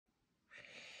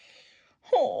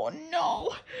Oh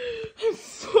no,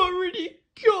 I've already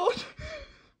got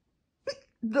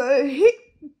the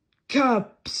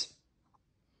hiccups.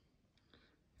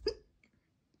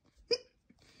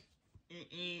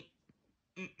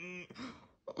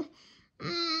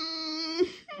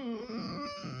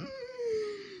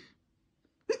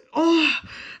 Oh,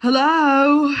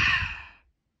 hello.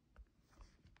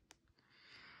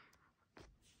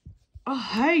 Oh,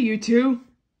 hey, you two.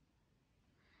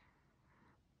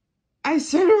 I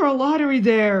sent her a lottery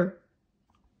there.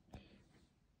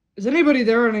 Is anybody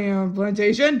there on the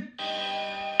plantation?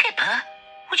 Kipper,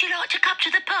 would you like to come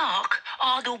to the park?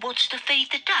 Arnold wants to feed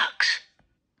the ducks.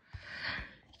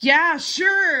 Yeah,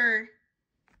 sure.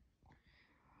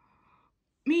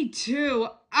 Me too.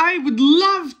 I would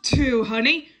love to,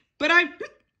 honey, but I've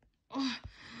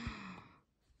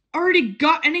already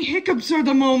got any hiccups for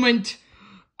the moment.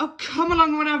 Oh, come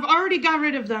along when I've already got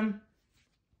rid of them.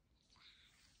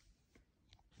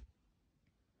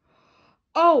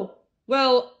 Oh,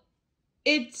 well,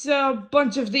 it's a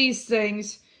bunch of these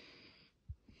things.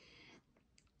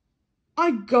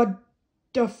 I got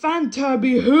the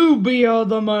Fantabby Hoobie at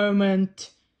the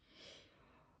moment.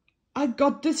 I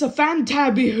got this a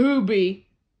Fantabby Hoobie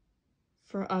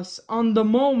for us on the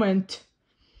moment.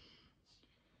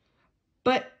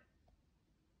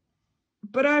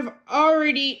 But I've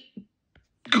already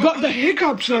got the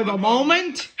hiccups for the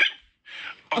moment.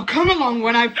 Oh, come along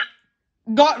when I've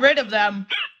got rid of them.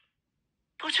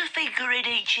 Put a finger in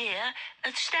each ear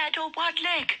and stand on one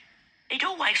leg. It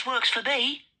always works for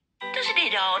me. Doesn't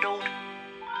it, Arnold?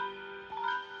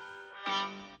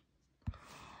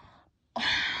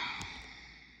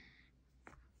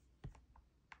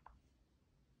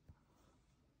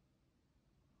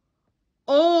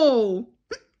 Oh.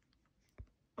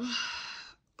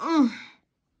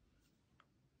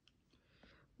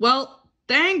 Well,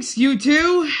 thanks, you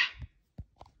two.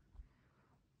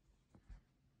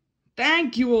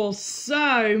 Thank you all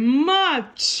so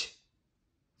much,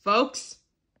 folks.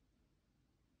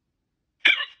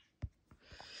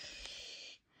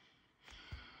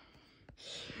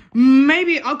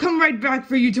 Maybe I'll come right back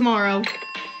for you tomorrow.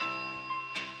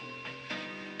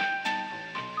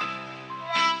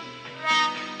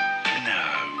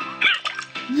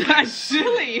 No. That's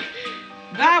silly.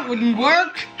 That wouldn't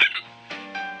work.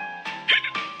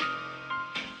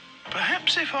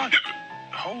 Perhaps if I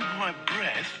hold my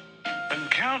breath and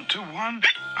count to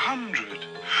 100.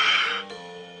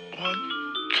 1,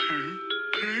 2,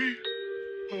 3,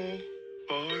 4,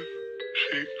 5,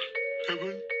 6,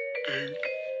 7, 8,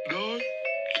 9,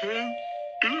 10,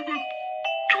 11,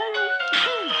 12.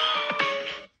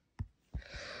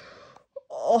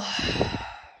 Oh.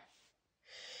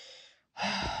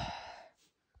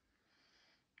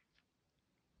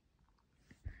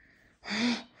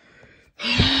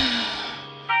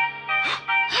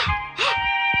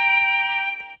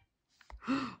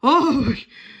 Oh,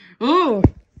 oh.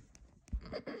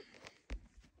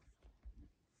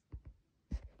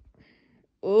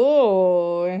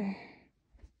 Oh.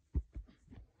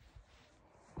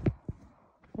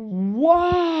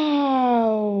 Wow.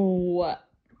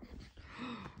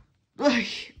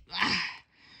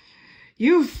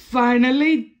 You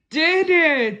finally did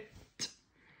it.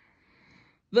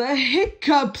 The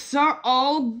hiccups are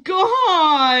all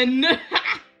gone.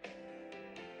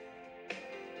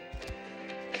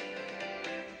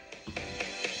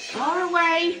 Far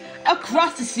away,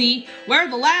 across the sea, where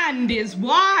the land is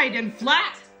wide and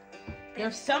flat,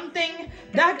 there's something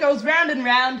that goes round and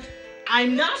round.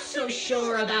 I'm not so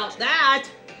sure about that.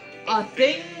 A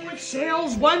thing with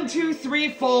sails 1, 2, 3,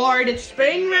 4 that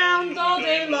spin round all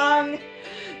day long.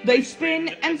 They spin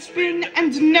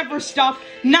and never stop.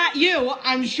 Not you,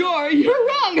 I'm sure you're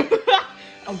wrong.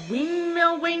 A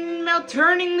windmill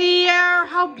turning the air,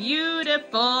 how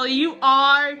beautiful you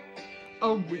are.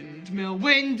 A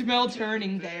windmill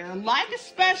turning there like a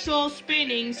special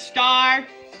spinning star.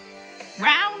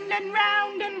 Round and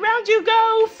round you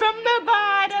go from the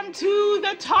bottom to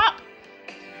the top.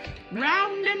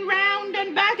 Round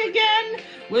and back again,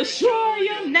 we're sure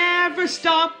you'll never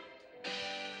stop.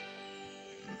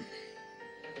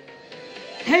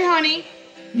 Hey honey,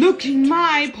 look in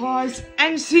my paws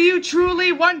and see a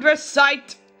truly wondrous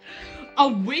sight. A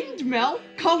windmill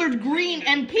colored green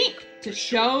and pink to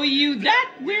show you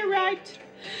that we're right.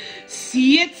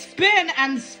 See it spin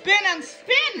and spin and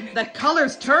spin. The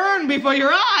colors turn before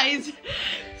your eyes.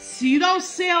 See those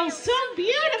sails so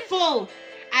beautiful.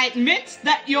 I admit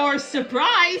that you're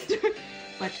surprised,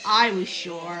 but I was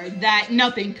sure that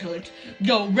nothing could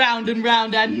go round and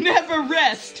round and never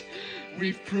rest.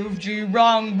 We've proved you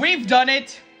wrong, we've done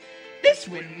it. This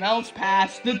windmill's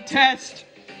passed the test.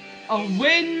 A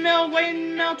windmill,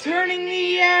 windmill, turning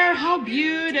the air, how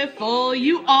beautiful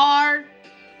you are.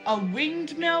 A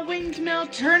windmill, windmill,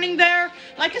 turning there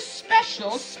like a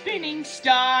special spinning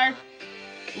star.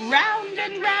 Round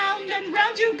and round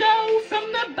you go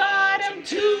from the bottom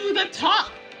to the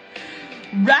top.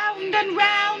 Round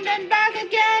and back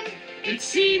again, it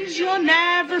seems you'll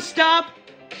never stop.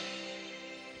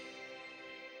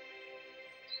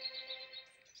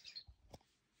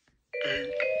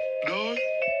 8, 9,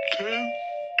 10,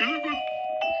 11,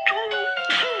 12.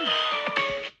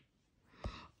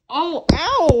 Oh,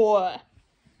 ow!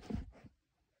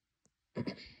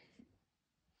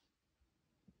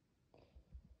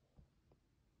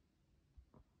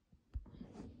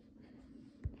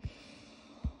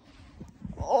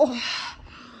 Oh.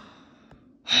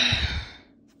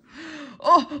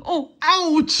 Oh,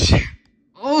 ouch!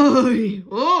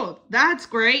 Oh, that's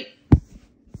great.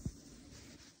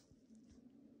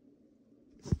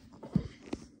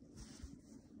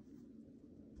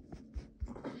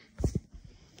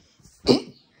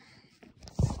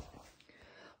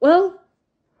 Well,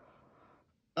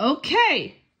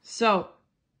 okay, so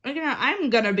I'm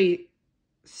gonna be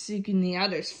seeking the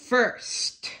others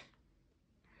first.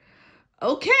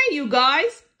 Okay, you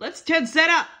guys, let's set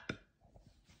up.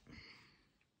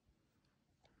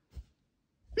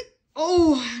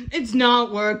 Oh, it's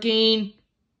not working.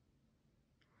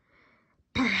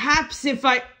 Perhaps if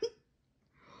I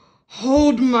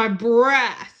hold my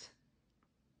breath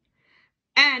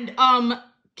and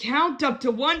count up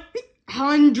to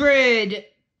 100.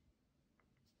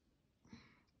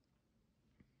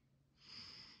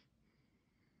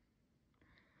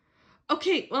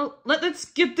 Okay, well, let's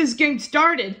get this game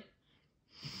started.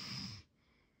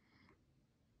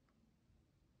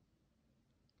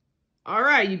 All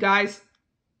right, you guys.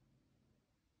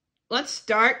 Let's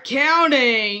start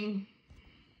counting.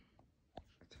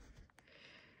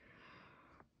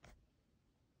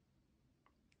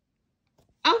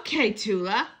 Okay,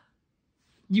 Tula.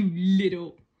 You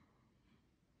little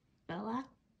fella.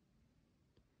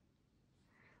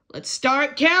 Let's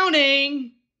start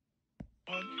counting.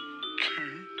 1,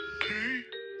 2, 3,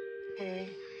 4,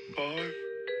 5,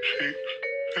 6,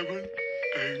 7,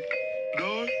 8,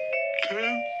 9,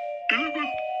 10,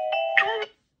 11, 12.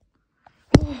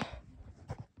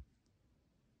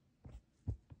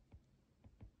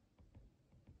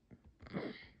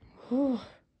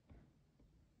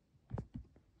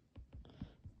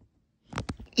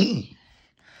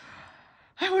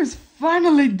 I was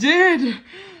finally dead.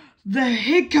 The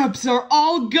hiccups are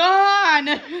all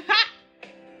gone.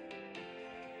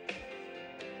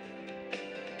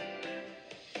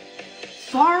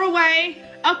 Far away,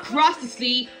 across the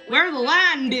sea, where the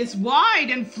land is wide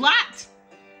and flat,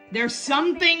 there's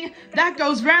something that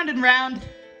goes round and round.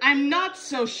 I'm not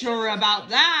so sure about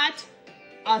that.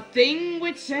 A thing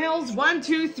which sails 1,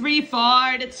 2, 3,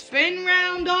 4, that spin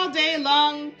round all day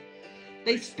long.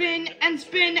 They spin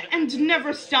and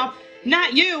never stop.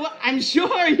 Not you, I'm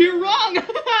sure you're wrong.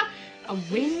 A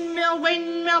windmill,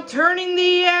 windmill, turning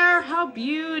the air, how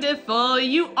beautiful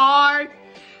you are.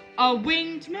 A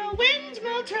windmill,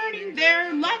 windmill, turning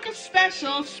there like a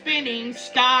special spinning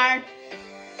star.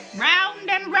 Round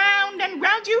and round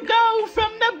you go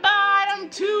from the bottom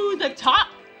to the top.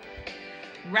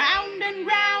 Round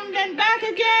and back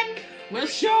again, well,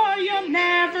 sure you'll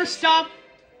never stop.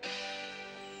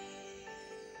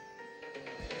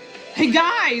 Hey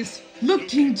guys, look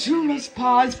King Tula's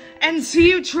paws and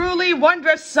see a truly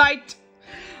wondrous sight.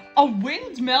 A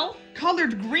windmill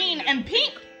colored green and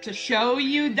pink to show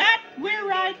you that we're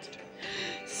right.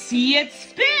 See it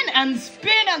spin and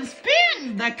spin and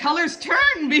spin, the colors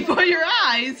turn before your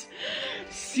eyes.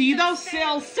 See those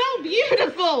sails so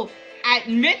beautiful,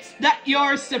 admit that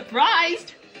you're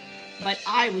surprised. But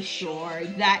I was sure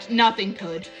that nothing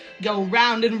could go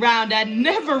round and round and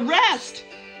never rest.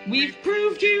 We've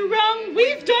proved you wrong,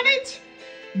 we've done it.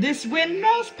 This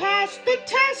windmill's passed the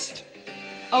test.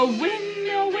 A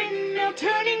windmill, windmill,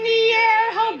 turning the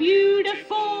air, how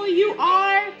beautiful you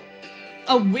are.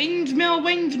 A windmill,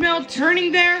 windmill,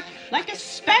 turning there like a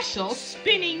special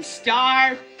spinning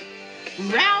star.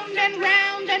 Round and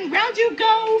round you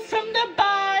go from the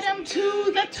bottom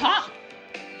to the top.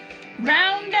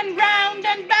 Round and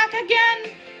back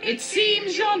again, it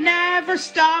seems you'll never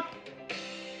stop.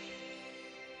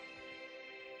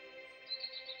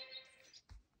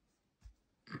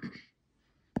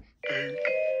 Eight,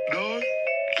 9,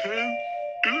 10,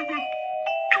 11,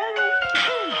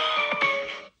 12.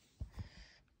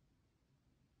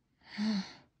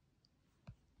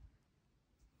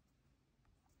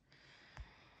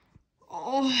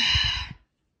 Oh.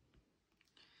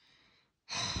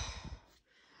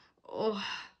 Oh.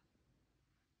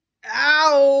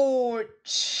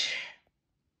 Ouch.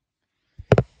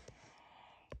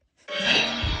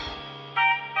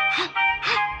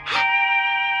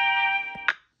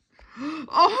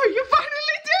 Oh, you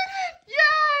finally did it!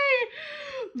 Yay!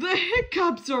 The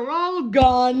hiccups are all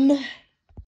gone.